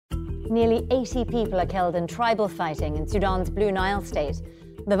Nearly 80 people are killed in tribal fighting in Sudan's Blue Nile state.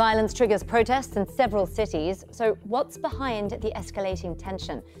 The violence triggers protests in several cities. So what's behind the escalating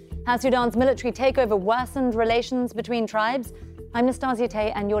tension? Has Sudan's military takeover worsened relations between tribes? I'm Nastasya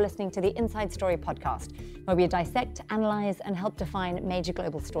Tay, and you're listening to the Inside Story podcast, where we dissect, analyse and help define major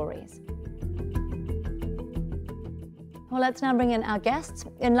global stories. Well, let's now bring in our guests.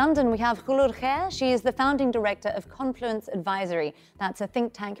 In London, we have Kholood Khair. She is the founding director of Confluence Advisory. That's a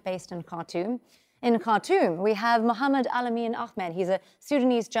think tank based in Khartoum. In Khartoum, we have Mohamed Alamin Ahmed. He's a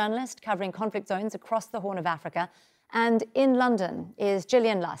Sudanese journalist covering conflict zones across the Horn of Africa. And in London is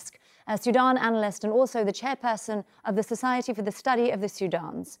Gillian Lusk, a Sudan analyst and also the chairperson of the Society for the Study of the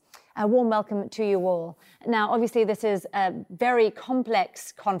Sudans. A warm welcome to you all. Now, obviously, this is a very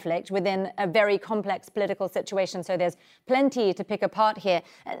complex conflict within a very complex political situation, so there's plenty to pick apart here.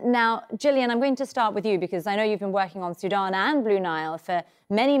 Now, Gillian, I'm going to start with you because I know you've been working on Sudan and Blue Nile for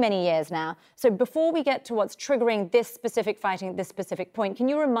many, many years now. So before we get to what's triggering this specific fighting at this specific point, can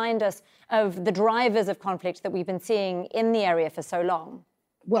you remind us of the drivers of conflict that we've been seeing in the area for so long?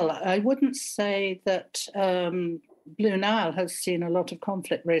 Well, I wouldn't say that Blue Nile has seen a lot of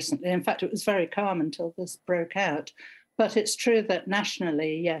conflict recently. In fact, it was very calm until this broke out. But it's true that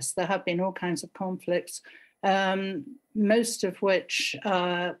nationally, yes, there have been all kinds of conflicts, most of which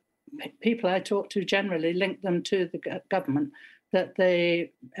people I talk to generally link them to the government, that the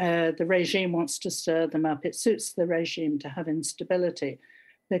regime wants to stir them up. It suits the regime to have instability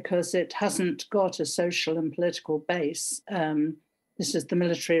because it hasn't got a social and political base. This is the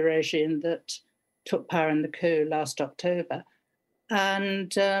military regime that took power in the coup last October.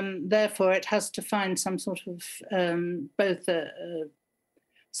 And therefore, it has to find some sort of both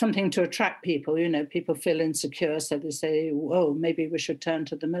something to attract people. You know, people feel insecure, so they say, oh, maybe we should turn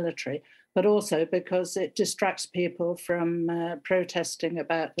to the military. But also because it distracts people from protesting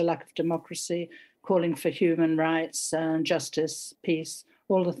about the lack of democracy, calling for human rights, justice, peace,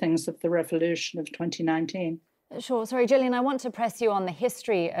 all the things of the revolution of 2019. Sure. Sorry, Gillian, I want to press you on the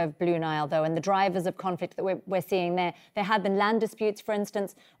history of Blue Nile, though, and the drivers of conflict that we're seeing there. There have been land disputes, for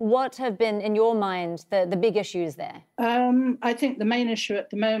instance. What have been, in your mind, the big issues there? I think the main issue at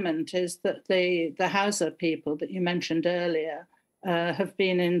the moment is that the Hausa people that you mentioned earlier have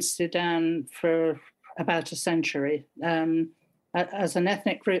been in Sudan for about a century. As an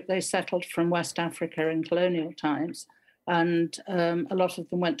ethnic group, they settled from West Africa in colonial times. And a lot of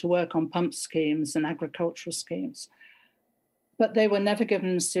them went to work on pump schemes and agricultural schemes. But they were never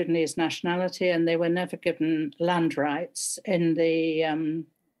given Sudanese nationality, and they were never given land rights in the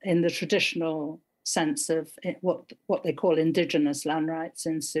traditional sense of what they call indigenous land rights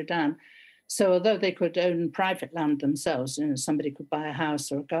in Sudan. So although they could own private land themselves, you know, somebody could buy a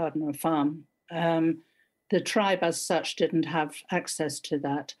house or a garden or a farm, the tribe as such didn't have access to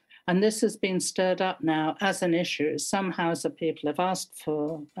that. And this has been stirred up now as an issue. Some Hausa people have asked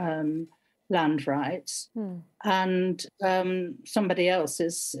for land rights, and somebody else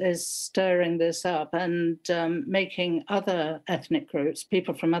is stirring this up and making other ethnic groups,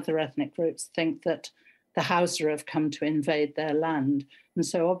 people from other ethnic groups, think that the Hausa have come to invade their land. And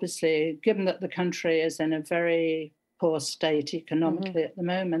so obviously, given that the country is in a very poor state economically at the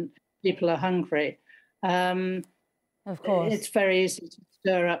moment, people are hungry. Of course. It's very easy to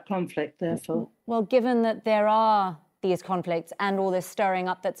stir up conflict, therefore. Well, given that there are these conflicts and all this stirring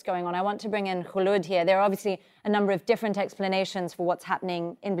up that's going on, I want to bring in Kholood here. There are obviously a number of different explanations for what's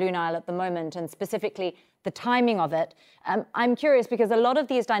happening in Blue Nile at the moment, and specifically the timing of it. I'm curious because a lot of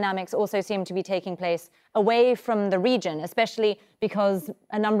these dynamics also seem to be taking place away from the region, especially because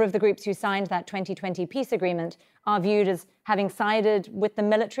a number of the groups who signed that 2020 peace agreement are viewed as having sided with the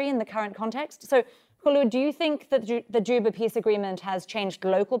military in the current context. So, Kholood, do you think that the Juba peace agreement has changed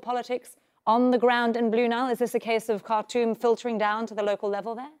local politics on the ground in Blue Nile? Is this a case of Khartoum filtering down to the local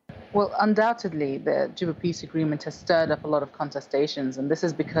level there? Well, undoubtedly, the Juba peace agreement has stirred up a lot of contestations, and this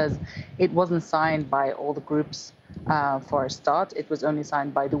is because it wasn't signed by all the groups for a start. It was only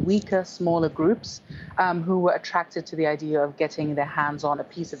signed by the weaker, smaller groups who were attracted to the idea of getting their hands on a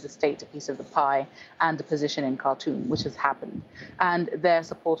piece of the state, a piece of the pie, and the position in Khartoum, which has happened. And their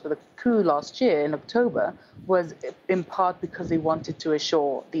support for the coup last year in October was in part because they wanted to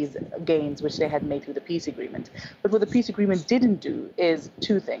assure these gains which they had made through the peace agreement. But what the peace agreement didn't do is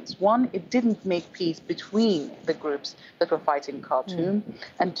two things. One, it didn't make peace between the groups that were fighting Khartoum.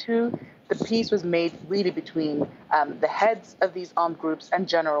 And two, the peace was made really between the heads of these armed groups and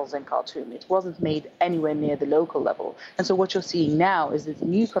generals in Khartoum. It wasn't made anywhere near the local level. And so what you're seeing now is these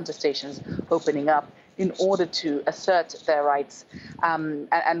new contestations opening up in order to assert their rights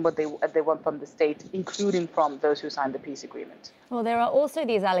and what they want from the state, including from those who signed the peace agreement. Well, there are also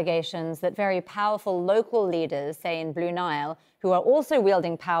these allegations that very powerful local leaders, say in Blue Nile, who are also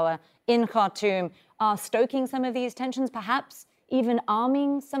wielding power in Khartoum, are stoking some of these tensions, perhaps even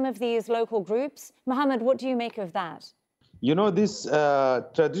arming some of these local groups. Mohamed, what do you make of that? You know, this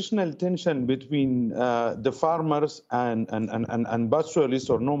traditional tension between the farmers and pastoralists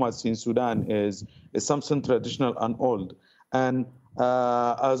or nomads in Sudan is something traditional and old. And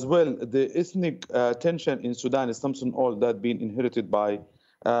as well, the ethnic tension in Sudan is something old that been inherited by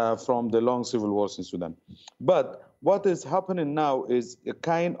from the long civil wars in Sudan. But what is happening now is a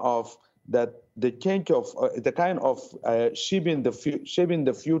kind of that the change of the kind of shaping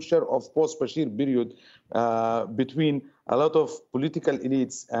the future of post-Bashir period between a lot of political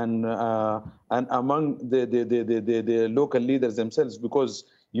elites and among the local leaders themselves, because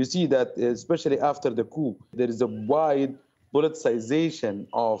you see that especially after the coup, there is a wide politicization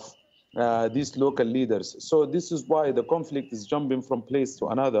of these local leaders. So this is why the conflict is jumping from place to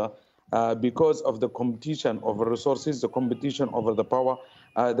another because of the competition over resources, the competition over the power,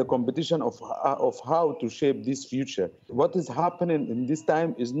 the competition of how to shape this future. What is happening in this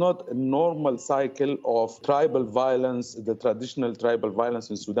time is not a normal cycle of tribal violence, the traditional tribal violence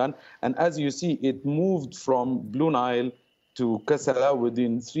in Sudan. And as you see, it moved from Blue Nile to Kassala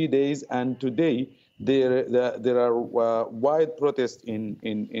within 3 days, and today there are wide protests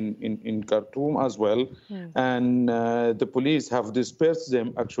in Khartoum as well, and the police have dispersed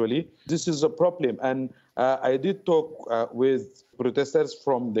them. Actually, this is a problem, and I did talk with protesters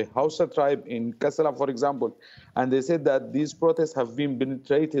from the Hausa tribe in Kassala, for example, and they said that these protests have been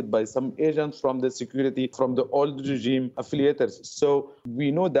penetrated by some agents from the security, from the old regime affiliators. So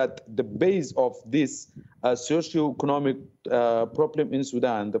we know that the base of this socio-economic problem in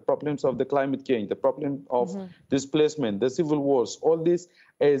Sudan, the problems of the climate change, the problem of displacement, the civil wars, all this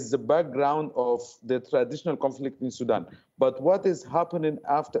is the background of the traditional conflict in Sudan. But what is happening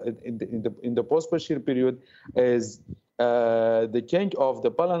after in the post-Bashir period is the change of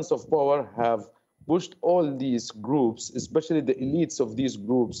the balance of power have pushed all these groups, especially the elites of these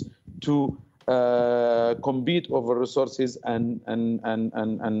groups, to compete over resources and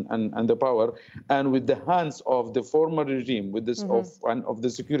the power, and with the hands of the former regime, with this of the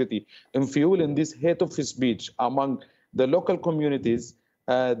security, in fueling this hate of speech among the local communities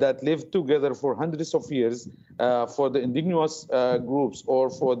that lived together for hundreds of years, for the indigenous groups or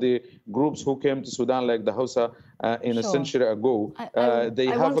for the groups who came to Sudan, like the Hausa in a century ago. They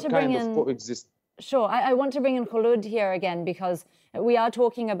have a kind of coexist. Sure. I want to bring in Kholood here again, because we are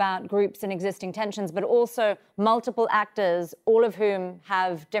talking about groups and existing tensions, but also multiple actors, all of whom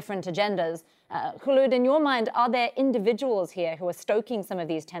have different agendas. Kholood, in your mind, are there individuals here who are stoking some of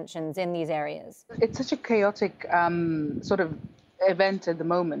these tensions in these areas? It's such a chaotic sort of event at the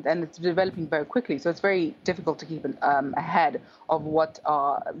moment, and it's developing very quickly, so it's very difficult to keep ahead of what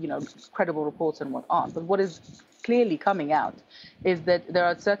are credible reports and what aren't. But what is clearly coming out is that there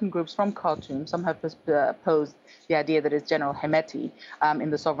are certain groups from Khartoum. Some have posed the idea that it's General Hemeti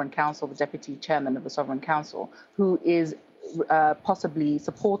in the Sovereign Council, the deputy chairman of the Sovereign Council, who is possibly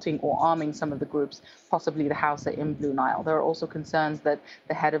supporting or arming some of the groups, possibly the Hausa in Blue Nile. There are also concerns that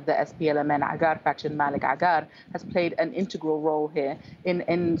the head of the SPLMN Agar faction, Malik Agar, has played an integral role here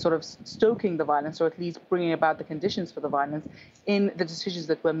in sort of stoking the violence, or at least bringing about the conditions for the violence in the decisions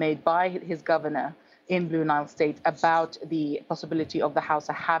that were made by his governor in Blue Nile State about the possibility of the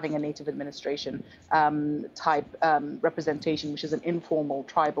Hausa having a native administration type representation, which is an informal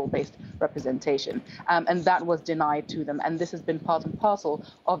tribal-based representation. And that was denied to them. And this has been part and parcel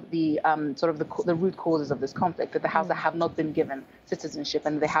of the sort of the root causes of this conflict, that the Hausa have not been given citizenship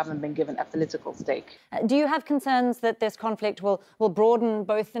and they haven't been given a political stake. Do you have concerns that this conflict will broaden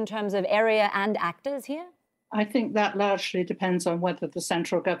both in terms of area and actors here? I think that largely depends on whether the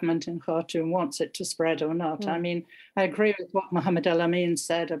central government in Khartoum wants it to spread or not. I mean, I agree with what Mohamed Alamin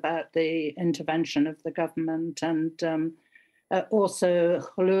said about the intervention of the government, and also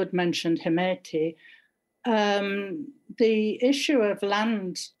Kholood mentioned Hemeti. The issue of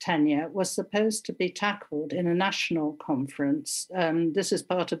land tenure was supposed to be tackled in a national conference. This is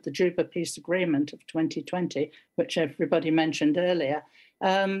part of the Juba Peace Agreement of 2020, which everybody mentioned earlier.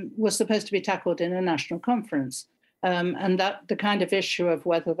 Was supposed to be tackled in a national conference, and that the kind of issue of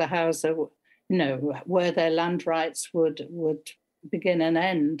whether the Hausa, where their land rights would begin and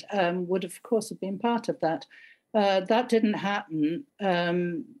end, would of course have been part of that. That didn't happen,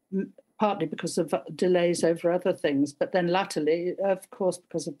 partly because of delays over other things, but then latterly, of course,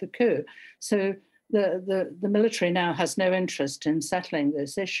 because of the coup. So the military now has no interest in settling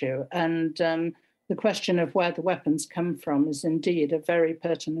this issue, and the question of where the weapons come from is indeed a very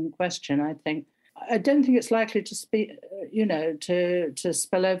pertinent question, I think. I don't think it's likely to to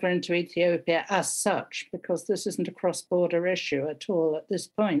spill over into Ethiopia as such, because this isn't a cross-border issue at all at this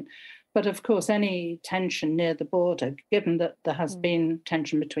point. But of course, any tension near the border, given that there has been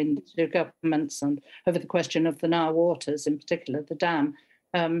tension between the two governments and over the question of the Nile waters, in particular the dam,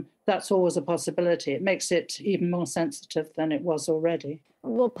 that's always a possibility. It makes it even more sensitive than it was already.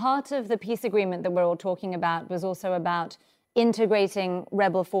 Well, part of the peace agreement that we're all talking about was also about integrating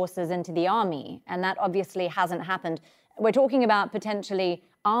rebel forces into the army, and that obviously hasn't happened. We're talking about potentially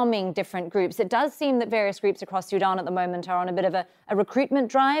arming different groups. It does seem that various groups across Sudan at the moment are on a bit of a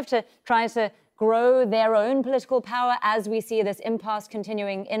recruitment drive to try to grow their own political power as we see this impasse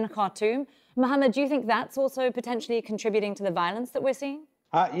continuing in Khartoum. Mohamed, do you think that's also potentially contributing to the violence that we're seeing?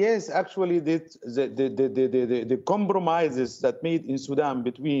 Yes, actually, the compromises that made in Sudan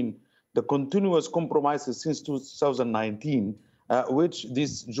between the continuous compromises since 2019, which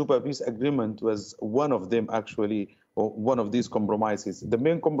this Juba Peace Agreement was one of them, actually, or one of these compromises. The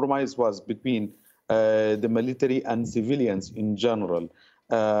main compromise was between the military and civilians in general.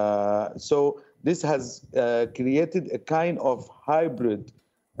 So this has created a kind of hybrid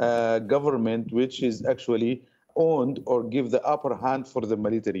government, which is actually owned or give the upper hand for the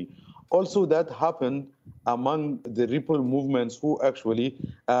military. Also, that happened among the rebel movements who actually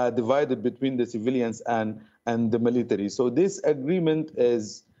divided between the civilians and the military. So this agreement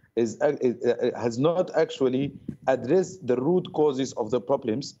has not actually addressed the root causes of the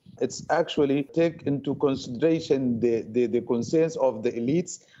problems. It's actually take into consideration the concerns of the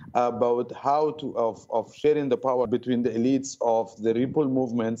elites about how of sharing the power between the elites of the rebel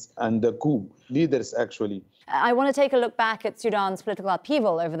movements and the coup leaders, actually. I want to take a look back at Sudan's political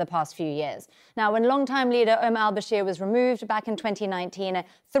upheaval over the past few years. Now, when longtime leader Omar al-Bashir was removed back in 2019, a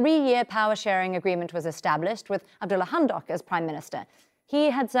 3-year power-sharing agreement was established with Abdullah Hamdok as prime minister. He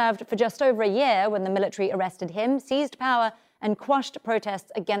had served for just over a year when the military arrested him, seized power, and quashed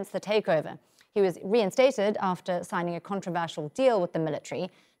protests against the takeover. He was reinstated after signing a controversial deal with the military.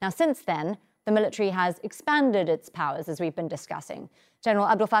 Now, since then, the military has expanded its powers, as we've been discussing. General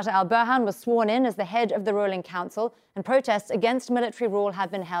Abdel Fattah al-Burhan was sworn in as the head of the ruling council, and protests against military rule have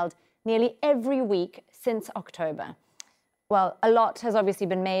been held nearly every week since October. Well, a lot has obviously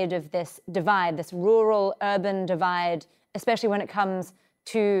been made of this divide, this rural-urban divide, especially when it comes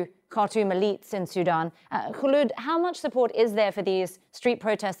to Khartoum elites in Sudan. Kholood, how much support is there for these street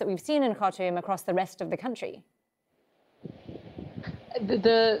protests that we've seen in Khartoum across the rest of the country?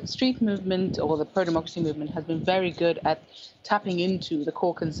 The street movement or the pro-democracy movement has been very good at tapping into the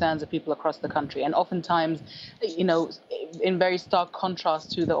core concerns of people across the country, and oftentimes, in very stark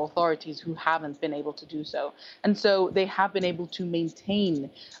contrast to the authorities who haven't been able to do so. And so they have been able to maintain,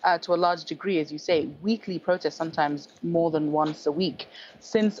 to a large degree, as you say, weekly protests, sometimes more than once a week,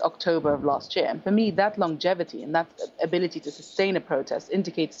 since October of last year. And for me, that longevity and that ability to sustain a protest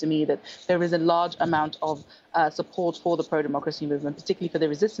indicates to me that there is a large amount of support for the pro-democracy movement, particularly for the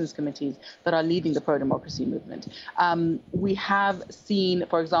resistance committees that are leading the pro-democracy movement. We have seen,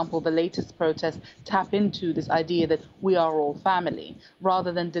 for example, the latest protest tap into this idea that we are all family,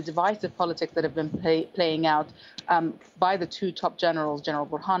 rather than the divisive politics that have been playing out by the two top generals, General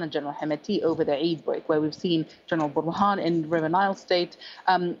Burhan and General Hemeti, over the Eid break, where we've seen General Burhan in River Nile state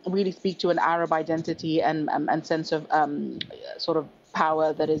really speak to an Arab identity and sense of sort of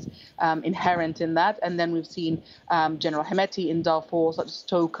power that is inherent in that. And then we've seen General Hemeti in Darfur sort of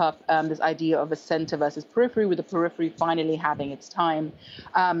stoke up this idea of a center versus periphery, with the periphery finally having its time,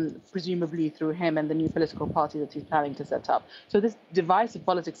 presumably through him and the new political party that he's planning to set up. So this divisive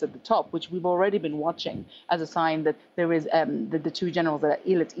politics at the top, which we've already been watching as a sign that there is the two generals that are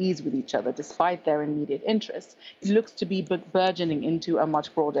ill at ease with each other, despite their immediate interests, it looks to be burgeoning into a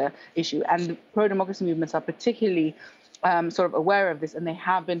much broader issue. And pro-democracy movements are particularly sort of aware of this, and they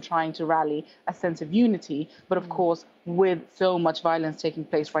have been trying to rally a sense of unity. But of course, with so much violence taking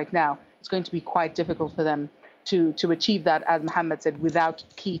place right now, it's going to be quite difficult for them to achieve that, as Mohamed said, without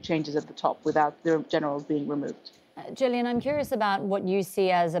key changes at the top, without their generals being removed. Gillian, I'm curious about what you see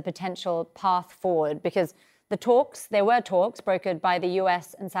as a potential path forward, because there were talks brokered by the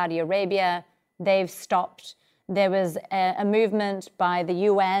US and Saudi Arabia. They've stopped. There was a movement by the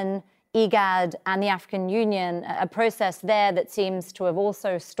UN, IGAD and the African Union, a process there that seems to have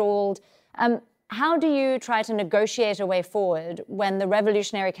also stalled. How do you try to negotiate a way forward when the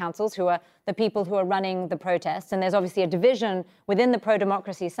revolutionary councils, who are the people who are running the protests, and there's obviously a division within the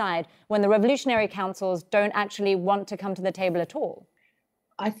pro-democracy side, when the revolutionary councils don't actually want to come to the table at all?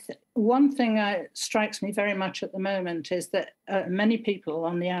 One thing strikes me very much at the moment is that many people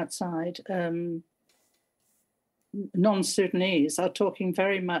on the outside non-Sudanese are talking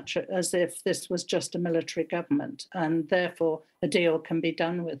very much as if this was just a military government and therefore a deal can be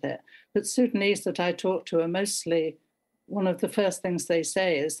done with it. But Sudanese that I talk to are mostly, one of the first things they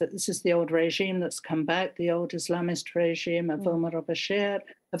say is that this is the old regime that's come back, the old Islamist regime of Omar al-Bashir,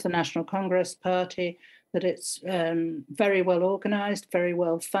 of the National Congress Party, that it's very well organized, very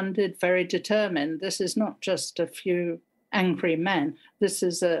well funded, very determined. This is not just a few angry men. This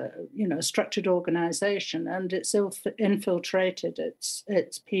is a structured organization, and it's infiltrated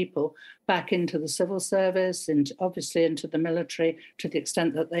its people back into the civil service and obviously into the military to the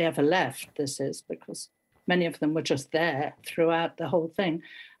extent that they ever left. This is because many of them were just there throughout the whole thing,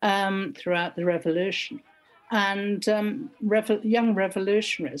 throughout the revolution. And young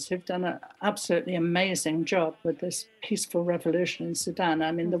revolutionaries who've done an absolutely amazing job with this peaceful revolution in Sudan.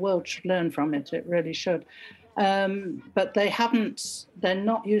 I mean, the world should learn from it. It really should. But they're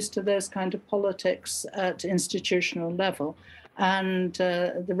not used to those kind of politics at institutional level. And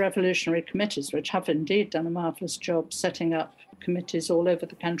the revolutionary committees, which have indeed done a marvelous job setting up committees all over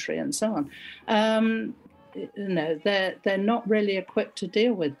the country and so on, they're not really equipped to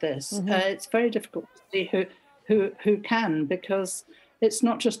deal with this. It's very difficult to see who can, because it's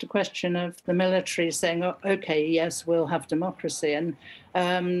not just a question of the military saying, oh, okay, yes, we'll have democracy. And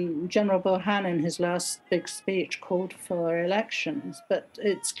General Burhan in his last big speech called for elections, but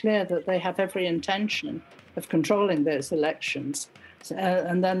it's clear that they have every intention of controlling those elections.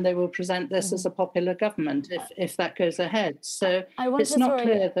 And then they will present this as a popular government if that goes ahead. So it's not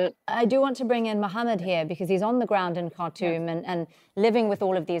clear that... I do want to bring in Mohamed here because he's on the ground in Khartoum and living with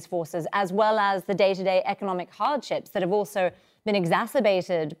all of these forces, as well as the day-to-day economic hardships that have also been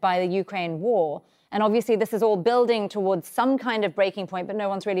exacerbated by the Ukraine war. And obviously this is all building towards some kind of breaking point, but no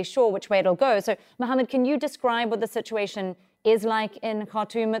one's really sure which way it'll go. So Mohamed, can you describe what the situation is like in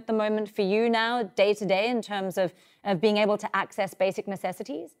Khartoum at the moment for you now, day to day, in terms of being able to access basic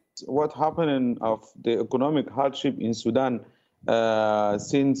necessities? What happened of the economic hardship in Sudan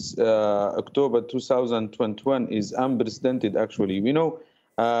since October 2021 is unprecedented, actually. We know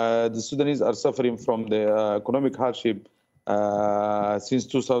the Sudanese are suffering from the economic hardship since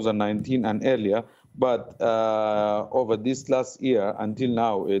 2019 and earlier, but over this last year until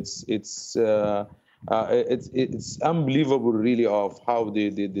now, it's unbelievable, really, of how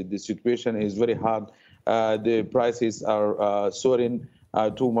the situation is very hard. The prices are soaring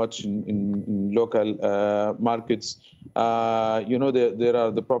too much in local markets. There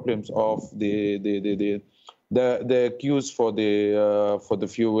are the problems of the queues for the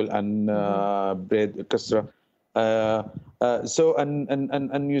fuel and bread, etc. So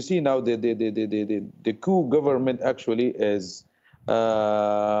you see now the coup government actually is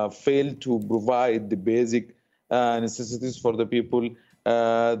failed to provide the basic necessities for the people.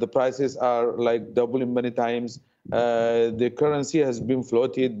 The prices are like doubling many times. The currency has been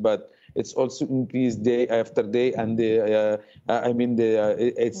floated, but it's also increased day after day, and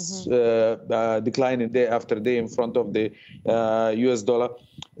it's declining day after day in front of the US dollar.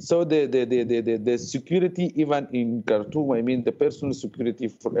 So the security, even in Khartoum, the personal security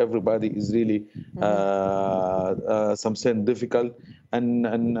for everybody is really something difficult.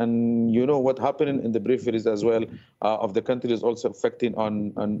 And you know what happened in the peripheries as well of the country is also affecting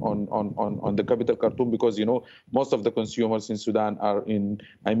on the capital Khartoum, because most of the consumers in Sudan are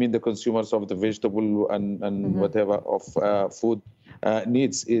the consumers of the vegetable and whatever of food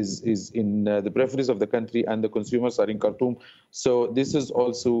needs is in the peripheries of the country, and the consumers are in Khartoum. So this is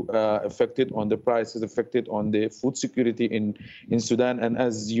also affected on the prices, affected on the food security in Sudan. And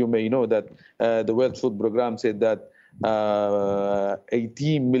as you may know, that the World Food Programme said that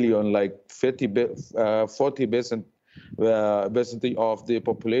 18 million, like 40% of the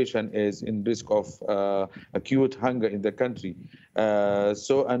population is in risk of acute hunger in the country. All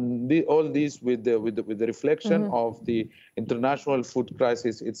this with the reflection of the international food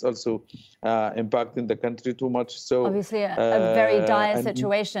crisis, it's also impacting the country too much. So obviously a very dire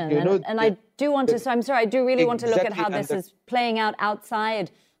situation. I do want to. So I'm sorry. I do really want to look at how this is playing out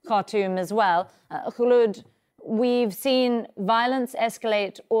outside Khartoum as well. Kholood, we've seen violence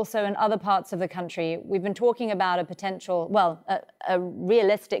escalate also in other parts of the country. We've been talking about a potential, a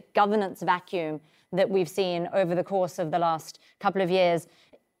realistic governance vacuum that we've seen over the course of the last couple of years.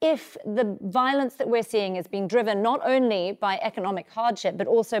 If the violence that we're seeing is being driven not only by economic hardship, but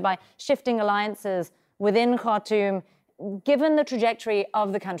also by shifting alliances within Khartoum, given the trajectory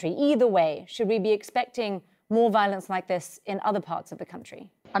of the country, either way, should we be expecting more violence like this in other parts of the country?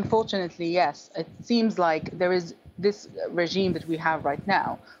 Unfortunately, yes. It seems like there is this regime that we have right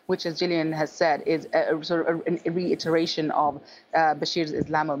now, which, as Gillian has said, is a sort of a reiteration of Bashir's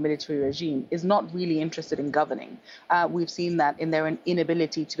Islamo-military regime, is not really interested in governing. We've seen that in their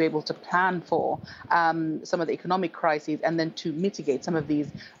inability to be able to plan for some of the economic crises and then to mitigate some of these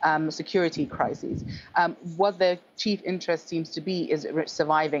security crises. What their chief interest seems to be is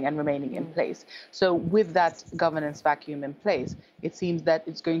surviving and remaining in place. So with that governance vacuum in place, it seems that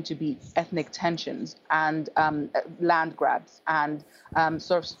it's going to be ethnic tensions and land grabs and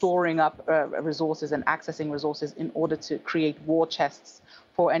sort of storing up resources and accessing resources in order to create war chests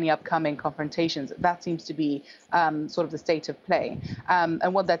for any upcoming confrontations. That seems to be sort of the state of play.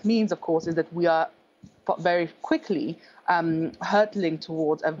 And what that means, of course, is that we are very quickly hurtling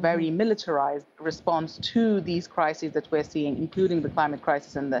towards a very militarized response to these crises that we're seeing, including the climate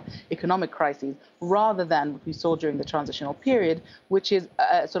crisis and the economic crises, rather than what we saw during the transitional period, which is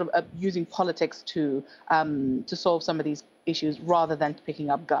sort of using politics to solve some of these issues rather than picking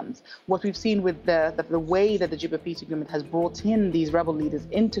up guns. What we've seen with the way that the Juba Peace Agreement has brought in these rebel leaders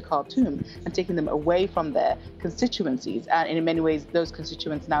into Khartoum and taken them away from their constituencies, and in many ways those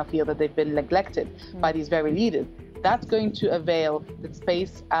constituents now feel that they've been neglected by these very leaders, that's going to avail the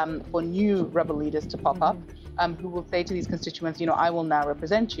space for new rebel leaders to pop up, who will say to these constituents, I will now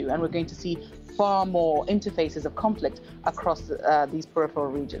represent you. And we're going to see far more interfaces of conflict across these peripheral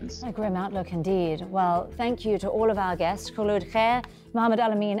regions. A grim outlook indeed. Well, thank you to all of our guests, Kholood Khair, Mohamed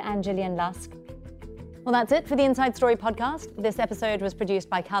Alamin and Gillian Lusk. Well, that's it for the Inside Story podcast. This episode was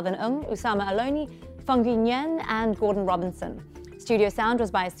produced by Calvin Usama Aloni, Fengyu Nguyen and Gordon Robinson. Studio sound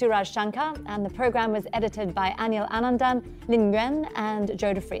was by Suraj Shankar, and the program was edited by Anil Anandan, Lin Nguyen, and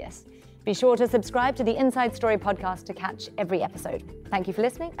Joe DeFrias. Be sure to subscribe to the Inside Story podcast to catch every episode. Thank you for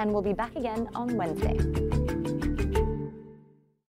listening, and we'll be back again on Wednesday.